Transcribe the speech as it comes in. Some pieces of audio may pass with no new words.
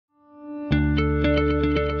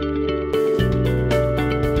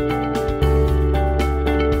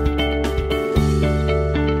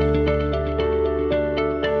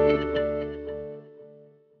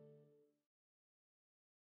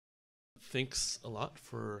thanks a lot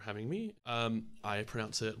for having me. I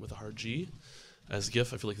pronounce it with a hard G as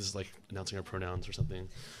GIF. I feel like this is like announcing our pronouns or something.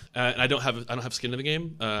 And I don't have skin in the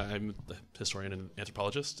game. I'm a historian and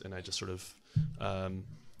anthropologist, and I just sort of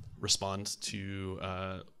respond to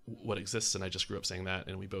what exists. And I just grew up saying that,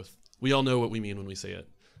 and we all know what we mean when we say it.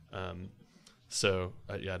 So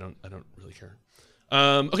yeah, I don't really care.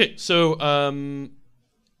 Okay, so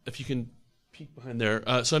if you can peek behind there.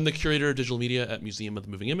 So I'm the Curator of Digital Media at Museum of the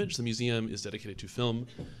Moving Image. The museum is dedicated to film,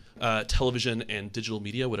 television, and digital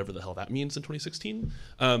media, whatever the hell that means in 2016.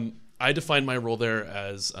 I define my role there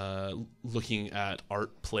as looking at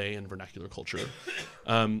art, play, and vernacular culture.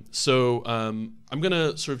 So I'm going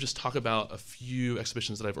to sort of just talk about a few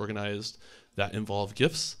exhibitions that I've organized that involve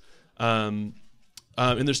GIFs. And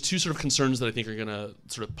there's two sort of concerns that I think are going to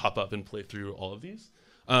sort of pop up and play through all of these.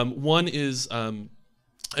 One is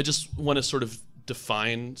I just want to sort of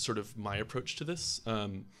define sort of my approach to this.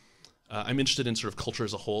 I'm interested in sort of culture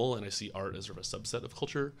as a whole, and I see art as sort of a subset of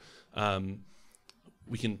culture.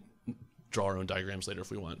 We can draw our own diagrams later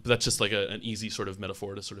if we want, but that's just like an easy sort of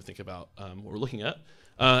metaphor to sort of think about what we're looking at.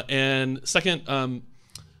 And second,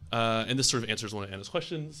 and this sort of answers one of Anna's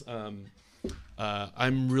questions,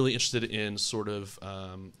 I'm really interested in sort of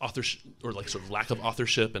authorship, or like sort of lack of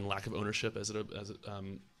authorship and lack of ownership as it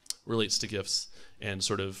relates to GIFs, and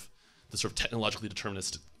sort of the sort of technologically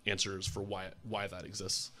deterministic answers for why that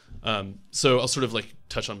exists. So I'll sort of like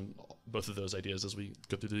touch on both of those ideas as we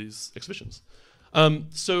go through these exhibitions.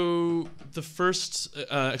 So the first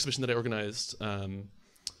exhibition that I organized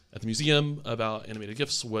at the museum about animated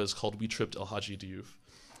GIFs was called We Tripped El Hadji Diouf.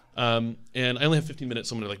 And I only have 15 minutes,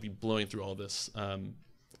 so I'm going to like be blowing through all this.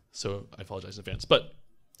 So I apologize in advance. But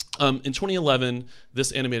in 2011,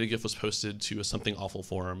 this animated GIF was posted to a Something Awful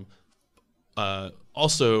forum,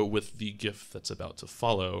 also with the GIF that's about to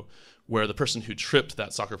follow, where the person who tripped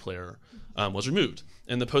that soccer player was removed.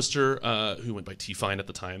 And the poster, who went by T-Fine at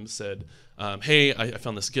the time, said, hey, I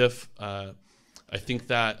found this GIF. I think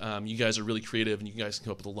that you guys are really creative, and you guys can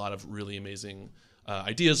come up with a lot of really amazing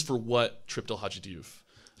ideas for what tripped El Hadji Diouf.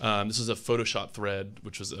 This is a Photoshop thread,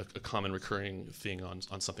 which was a common recurring thing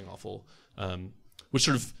on Something Awful, which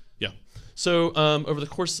sort of, yeah. So over the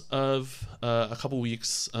course of a couple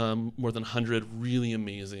weeks, more than 100 really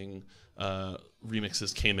amazing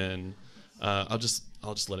remixes came in. I'll just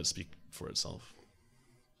let it speak for itself.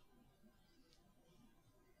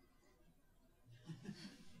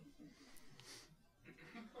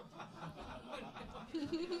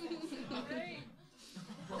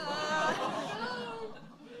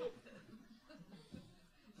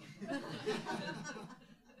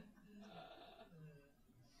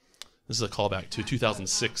 This is a callback to a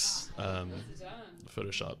 2006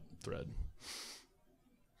 Photoshop thread.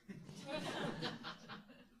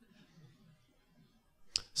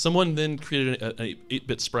 Someone then created an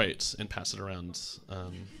 8-bit sprite and passed it around.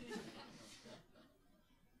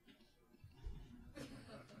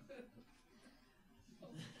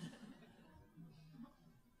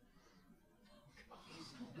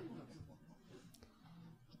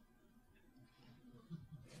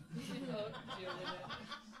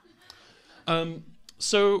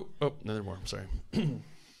 So, oh, no, there are more, I'm sorry.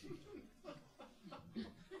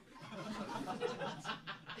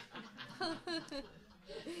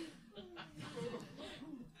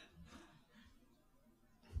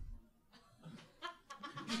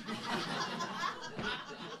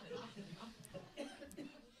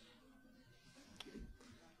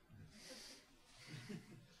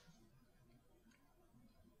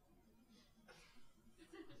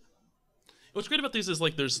 What's great about these is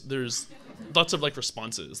like there's lots of like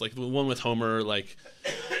responses. Like the one with Homer like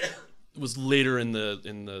was later in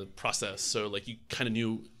the process, so like you kind of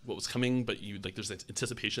knew what was coming, but you like there's that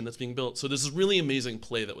anticipation that's being built. So there's this really amazing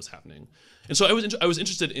play that was happening, and so I was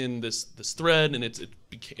interested in this thread, and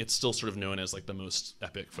it's still sort of known as like the most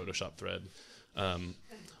epic Photoshop thread on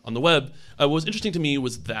the web. What was interesting to me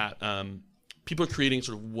was that people are creating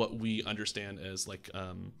sort of what we understand as like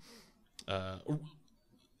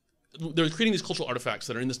they're creating these cultural artifacts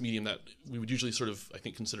that are in this medium that we would usually sort of, I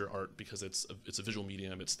think, consider art because it's a visual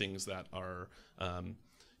medium. It's things that are,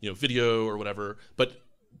 video or whatever, but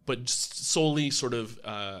solely sort of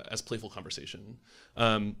as playful conversation.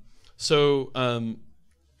 I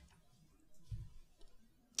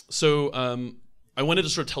wanted to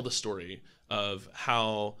sort of tell the story of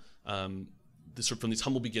how from these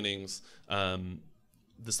humble beginnings,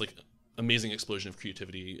 this like amazing explosion of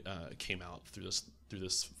creativity came out through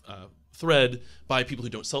this thread by people who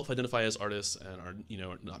don't self-identify as artists and are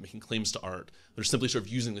not making claims to art. They're simply sort of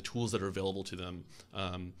using the tools that are available to them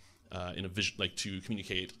in a vision, like to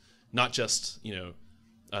communicate not just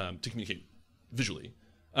to communicate visually.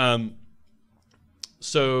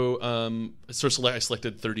 So I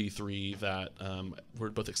selected 33 that were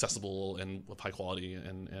both accessible and of high quality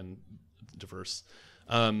and diverse.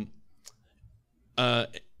 And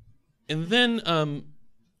then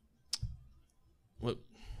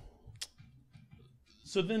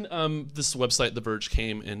this website, The Verge,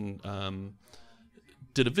 came and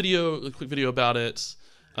did a quick video about it.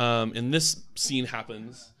 And this scene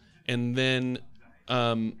happens, and then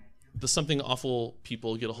the Something Awful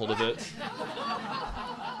people get a hold of it.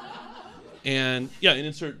 And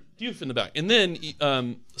insert GIF in the back. And then,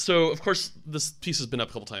 so of course, this piece has been up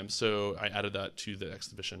a couple times, so I added that to the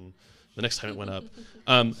exhibition the next time it went up.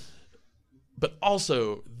 But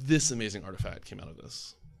also, this amazing artifact came out of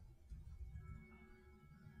this.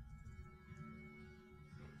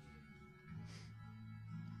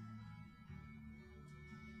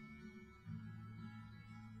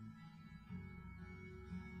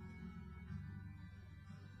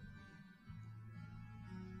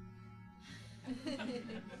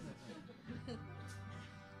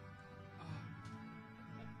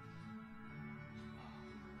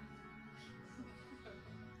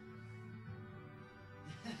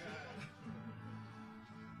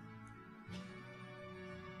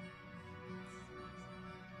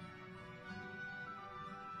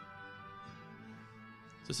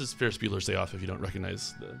 This is Ferris Bueller's Day Off if you don't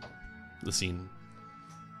recognize the scene.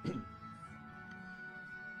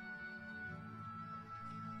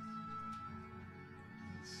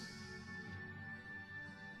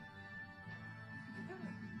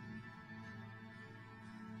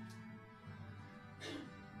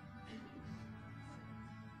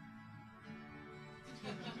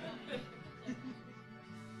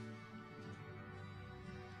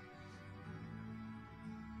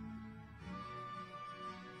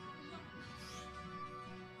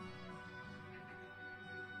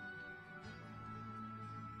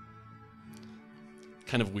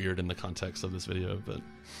 Kind of weird in the context of this video, but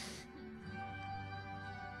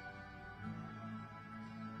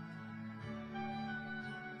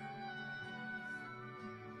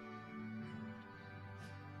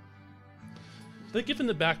the GIF in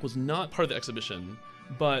the back was not part of the exhibition,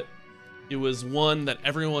 but it was one that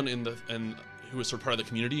everyone who was sort of part of the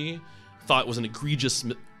community thought was an egregious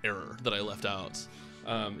error that I left out,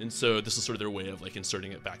 and so this is sort of their way of like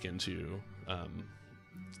inserting it back into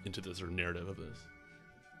the sort of narrative of this.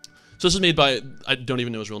 So this was made by, I don't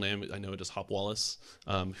even know his real name, I know it as Hop Wallace,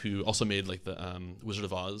 who also made like the Wizard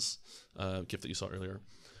of Oz GIF that you saw earlier.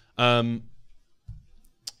 What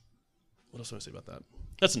else do I say about that?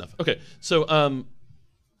 That's enough. Okay, so I'll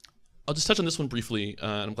just touch on this one briefly,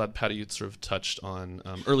 and I'm glad Patty sort of touched on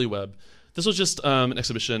early web. This was just an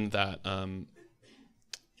exhibition that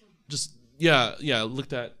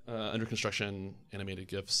looked at under construction animated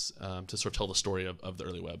GIFs to sort of tell the story of the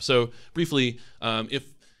early web. So briefly,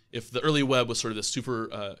 if the early web was sort of this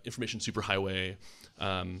information superhighway,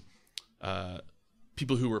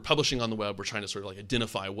 people who were publishing on the web were trying to sort of like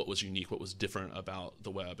identify what was unique, what was different about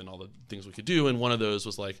the web and all the things we could do. And one of those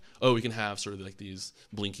was like, oh, we can have sort of like these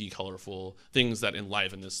blinky, colorful things that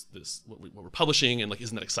enliven this what we're publishing, and like,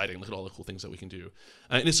 isn't that exciting? Look at all the cool things that we can do.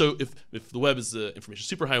 And so if the web is the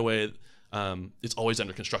information superhighway, it's always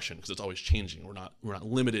under construction because it's always changing. We're not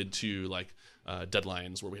limited to like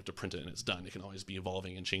deadlines where we have to print it and it's done. It can always be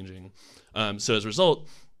evolving and changing. So as a result,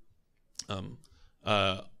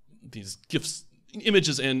 these GIFs,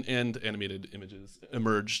 images and animated images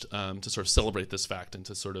emerged to sort of celebrate this fact and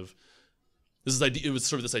to sort of it was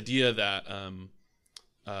sort of this idea that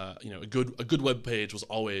a good web page was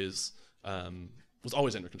always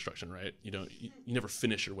under construction, right? You never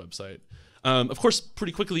finish your website. Of course,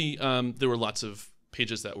 pretty quickly there were lots of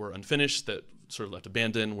pages that were unfinished that sort of left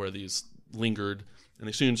abandoned, where these lingered, and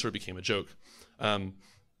they soon sort of became a joke. In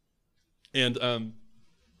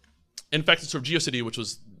fact, sort of GeoCity, which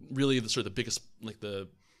was really the sort of the biggest, like the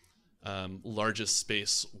largest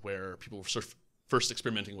space where people were sort of first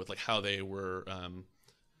experimenting with like how they were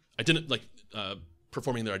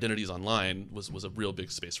performing their identities online, was a real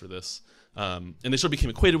big space for this. And they sort of became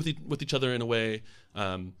acquainted with each other in a way,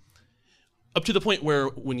 up to the point where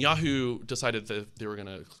when Yahoo decided that they were going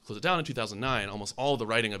to close it down in 2009, almost all of the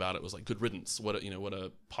writing about it was like, good riddance. What an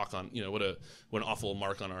awful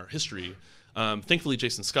mark on our history. Thankfully,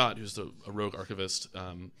 Jason Scott, who's a rogue archivist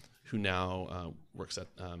who now works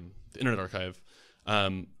at the Internet Archive,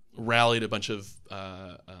 rallied a bunch of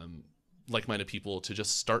like-minded people to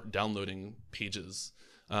just start downloading pages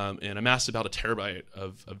and amassed about 1 terabyte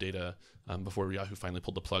of data before Yahoo finally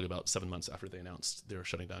pulled the plug about 7 months after they announced they were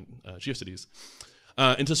shutting down GeoCities.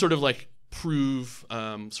 And to sort of like prove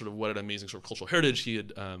sort of what an amazing sort of cultural heritage he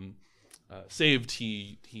had saved,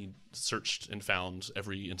 he searched and found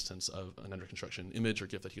every instance of an under construction image or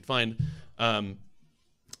GIF that he could find.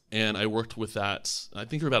 And I worked with that. I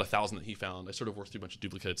think there were about 1,000 that he found. I sort of worked through a bunch of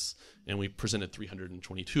duplicates, and we presented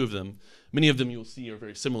 322 of them. Many of them you'll see are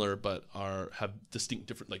very similar, but have distinct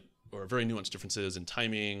different, or very nuanced differences in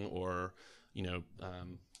timing or,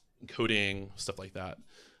 encoding, stuff like that.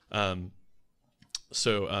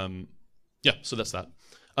 So that's that.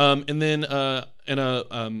 And then Anna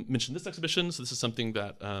mentioned this exhibition. So this is something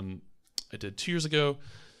that I did 2 years ago.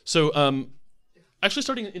 So actually,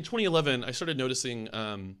 starting in 2011, I started noticing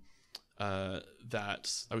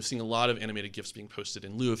that I was seeing a lot of animated GIFs being posted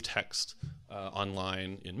in lieu of text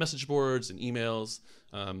online in message boards and emails.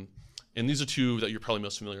 And these are two that you're probably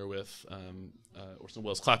most familiar with, Orson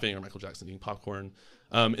Welles clapping or Michael Jackson eating popcorn.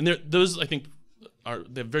 And those, I think,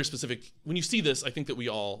 they're very specific. When you see this, I think that we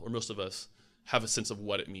all, or most of us, have a sense of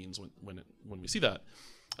what it means when we see that.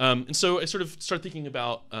 And so I sort of started thinking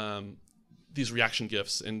about these reaction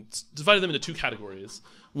GIFs and divided them into two categories.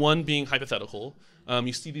 One being hypothetical.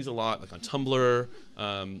 You see these a lot, like on Tumblr,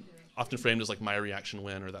 often framed as like my reaction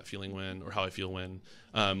when, or that feeling when, or how I feel when,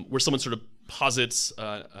 where someone sort of posits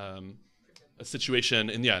a situation,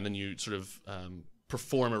 and then you sort of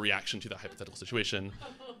perform a reaction to that hypothetical situation.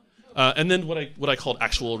 And then what I called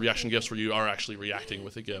actual reaction GIFs, where you are actually reacting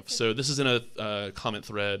with a GIF. So this is in a comment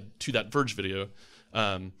thread to that Verge video,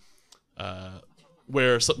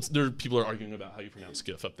 where people are arguing about how you pronounce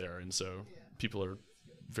GIF up there, and so people are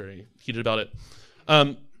very heated about it.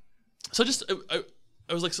 So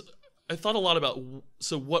I was like, I thought a lot about,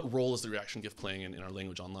 so what role is the reaction GIF playing in our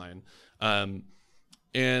language online? And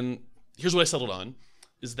here's what I settled on,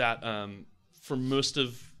 is that for most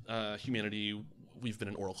of humanity, we've been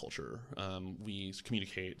an oral culture. We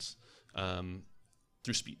communicate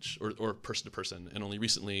through speech or person to person, and only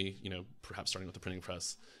recently, perhaps starting with the printing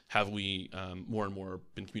press, have we more and more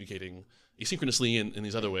been communicating asynchronously in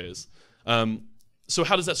these other ways. So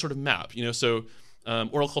how does that sort of map? So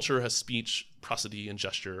oral culture has speech, prosody, and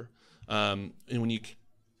gesture, and when you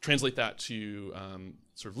translate that to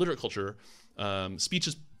sort of literate culture, speech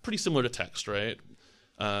is pretty similar to text, right?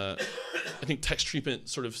 I think text treatment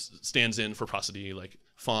sort of stands in for prosody, like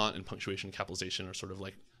font and punctuation, capitalization are sort of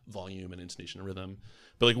like volume and intonation and rhythm.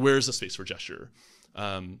 But like, where's the space for gesture?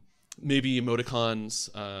 Maybe emoticons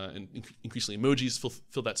and increasingly emojis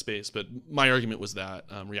fill that space. But my argument was that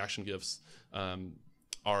reaction GIFs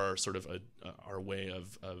are sort of our way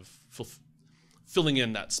of filling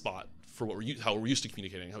in that spot for how we're used to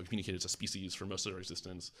communicating, how we communicate as a species for most of our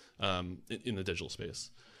existence in the digital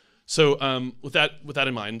space. So with that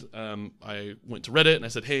in mind, I went to Reddit and I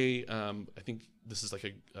said, hey, I think this is like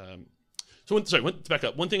a... to back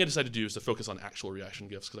up. One thing I decided to do is to focus on actual reaction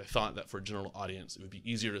GIFs, because I thought that for a general audience, it would be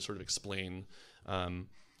easier to sort of explain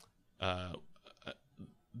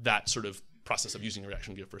that sort of process of using a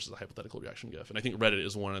reaction GIF versus a hypothetical reaction GIF. And I think Reddit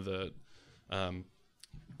is one of the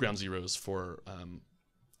ground zeros for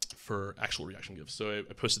actual reaction GIFs. So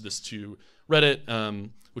I posted this to Reddit,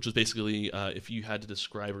 which was basically if you had to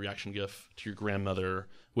describe a reaction GIF to your grandmother,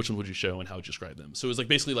 which one would you show and how would you describe them? So it was like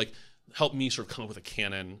basically like help me sort of come up with a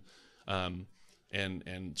canon and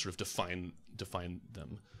sort of define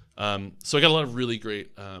them. So I got a lot of really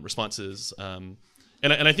great responses, and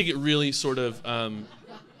I think it really sort of I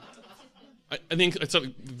think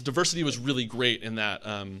diversity was really great in that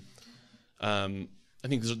I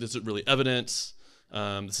think this is really evident.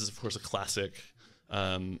 This is of course a classic,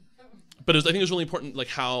 but I think it was really important, like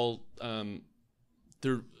how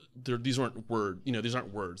these aren't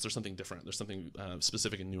words. There's something different. There's something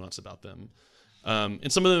specific and nuanced about them.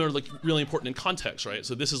 And some of them are like really important in context, right?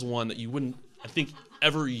 So this is one that you wouldn't, I think,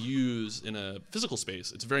 ever use in a physical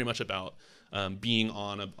space. It's very much about being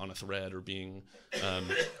on a thread or being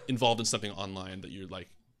involved in something online that you're like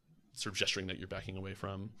sort of gesturing that you're backing away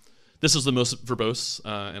from. This is the most verbose,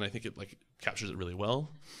 and I think it like captures it really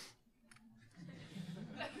well.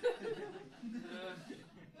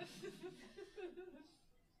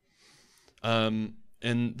 And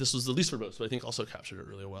this was the least verbose, but I think also captured it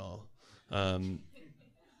really well. And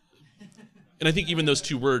I think even those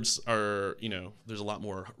two words are, there's a lot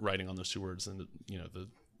more writing on those two words than the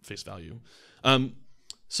face value.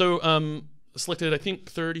 So selected, I think,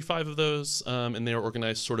 35 of those, and they are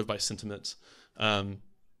organized sort of by sentiment.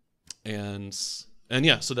 And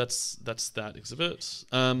yeah, so that's that exhibit.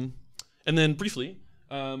 And then briefly,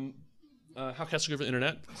 How Cats Are Good for the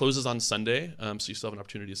Internet closes on Sunday, so you still have an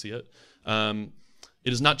opportunity to see it.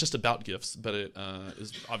 it is not just about GIFs, but it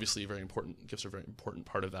is obviously very important. GIFs are a very important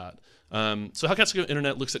part of that. So how Cats Go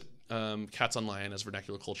Internet looks at cats online as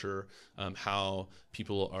vernacular culture, how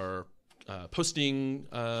people are posting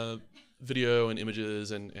video and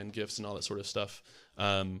images and GIFs and all that sort of stuff.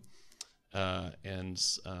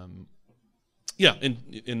 Yeah,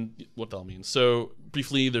 in what that all means. So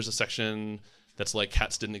briefly, there's a section that's like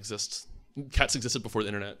cats didn't exist. Cats existed before the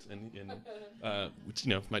internet, and which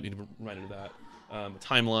might need to be reminded of that. A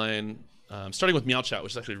timeline, starting with Meow Chat,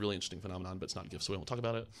 which is actually a really interesting phenomenon, but it's not GIF, so we won't talk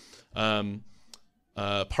about it.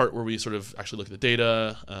 Part where we sort of actually look at the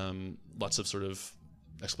data, lots of sort of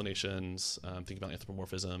explanations, think about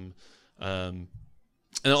anthropomorphism.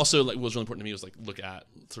 And also, like, what was really important to me was like look at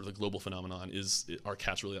sort of the global phenomenon. Are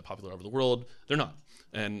cats really that popular all over the world? They're not.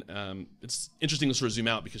 And it's interesting to sort of zoom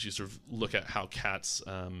out because you sort of look at how cats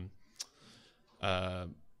or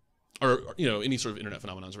any sort of internet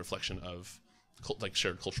phenomenon is a reflection of like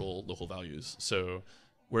shared cultural local values. So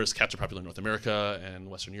whereas cats are popular in North America and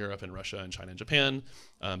Western Europe and Russia and China and Japan,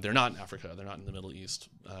 they're not in Africa, they're not in the Middle East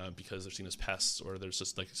because they're seen as pests or there's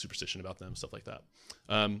just like superstition about them, stuff like that.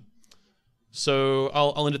 So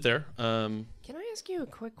I'll end it there. Can I ask you a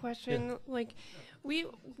quick question? Yeah.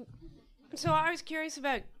 So I was curious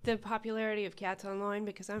about the popularity of cats online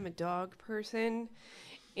because I'm a dog person.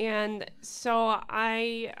 And so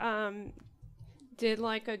I did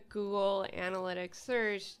like a Google Analytics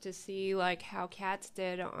search to see like how cats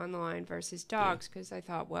did online versus dogs because I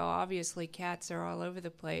thought, well, obviously cats are all over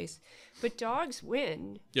the place, but dogs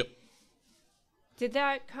win. Yep. Did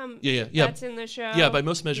that come? Yeah. That's in the show. Yeah, by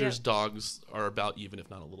most measures, dogs are about even,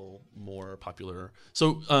 if not a little more popular.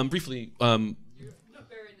 So briefly, you're not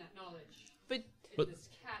bearing that knowledge. But this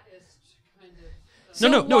catist kind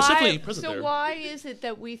of. No, it's definitely present there. So why is it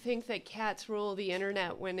that we think that cats rule the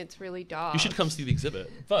internet when it's really dogs? You should come see the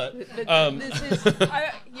exhibit. But this is,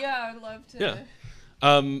 I'd love to. Yeah.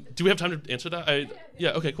 Do we have time to answer that?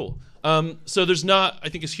 Yeah. Okay. Cool. So there's not. I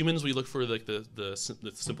think as humans we look for like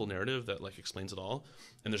the simple narrative that like explains it all,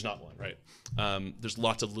 and there's not one, right? There's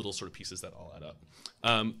lots of little sort of pieces that all add up.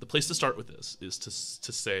 The place to start with this is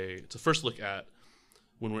to first look at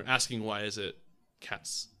when we're asking why is it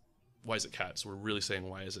cats. Why is it cats? We're really saying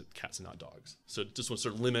why is it cats and not dogs? So just want to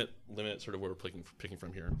sort of limit sort of where we're picking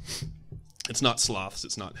from here. It's not sloths.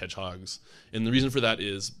 It's not hedgehogs, and the reason for that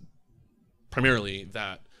is primarily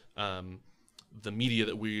that the media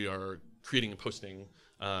that we are creating and posting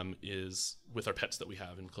is with our pets that we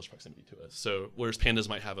have in close proximity to us. So whereas pandas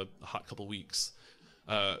might have a hot couple weeks,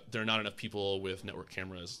 there are not enough people with network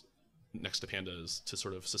cameras next to pandas to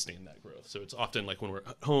sort of sustain that growth. So it's often like when we're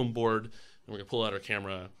at home bored and we're going to pull out our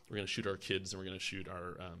camera, we're going to shoot our kids and we're going to shoot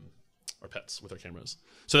our pets with our cameras.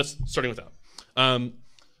 So that's starting with that.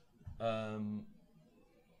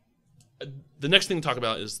 The next thing to talk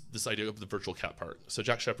about is this idea of the virtual cat park. So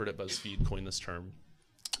Jack Shepard at BuzzFeed coined this term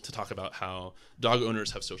to talk about how dog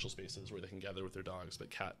owners have social spaces where they can gather with their dogs,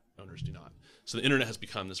 but cat owners do not. So the internet has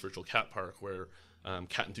become this virtual cat park where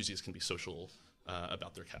cat enthusiasts can be social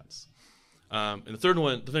about their cats. And the third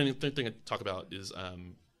thing I talk about is what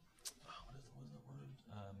is the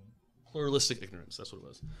word? Pluralistic ignorance. That's what it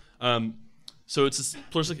was. So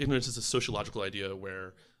pluralistic ignorance is a sociological idea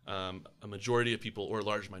where a majority of people or a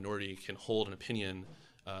large minority can hold an opinion,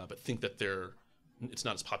 but think that it's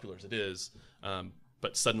not as popular as it is.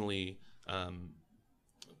 But suddenly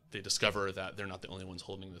they discover that they're not the only ones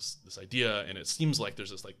holding this idea, and it seems like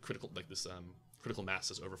there's this like critical mass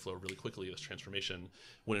has overflow really quickly, this transformation,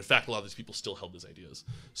 when in fact a lot of these people still held these ideas.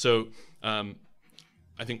 So I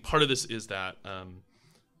think part of this is that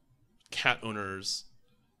cat owners,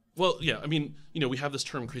 well, yeah, I mean, we have this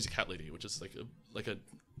term crazy cat lady, which is like a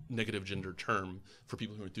negative gender term for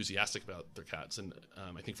people who are enthusiastic about their cats. And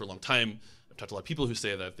I think for a long time, I've talked to a lot of people who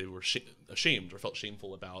say that they were ashamed or felt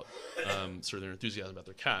shameful about sort of their enthusiasm about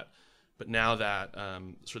their cat. But now that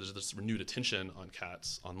sort of there's this renewed attention on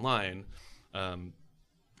cats online,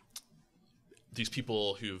 these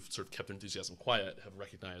people who've sort of kept their enthusiasm quiet have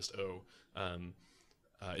recognized,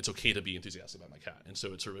 it's okay to be enthusiastic about my cat. And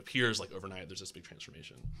so it sort of appears like overnight there's this big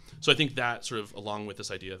transformation. So I think that sort of, along with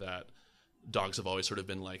this idea that dogs have always sort of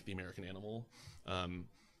been like the American animal,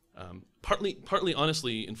 partly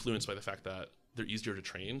honestly influenced by the fact that they're easier to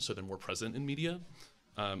train, so they're more present in media.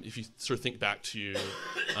 If you sort of think back to,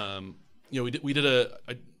 we did a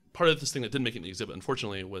part of this thing that didn't make it in the exhibit,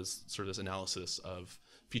 unfortunately, was sort of this analysis of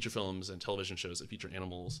feature films and television shows that feature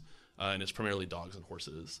animals, and it's primarily dogs and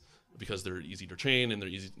horses because they're easy to train and they're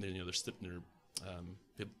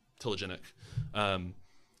telegenic.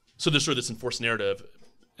 So there's sort of this enforced narrative,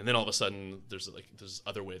 and then all of a sudden there's this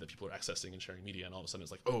other way that people are accessing and sharing media, and all of a sudden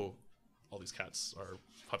it's like, all these cats are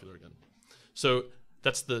popular again. So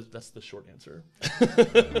that's the short answer.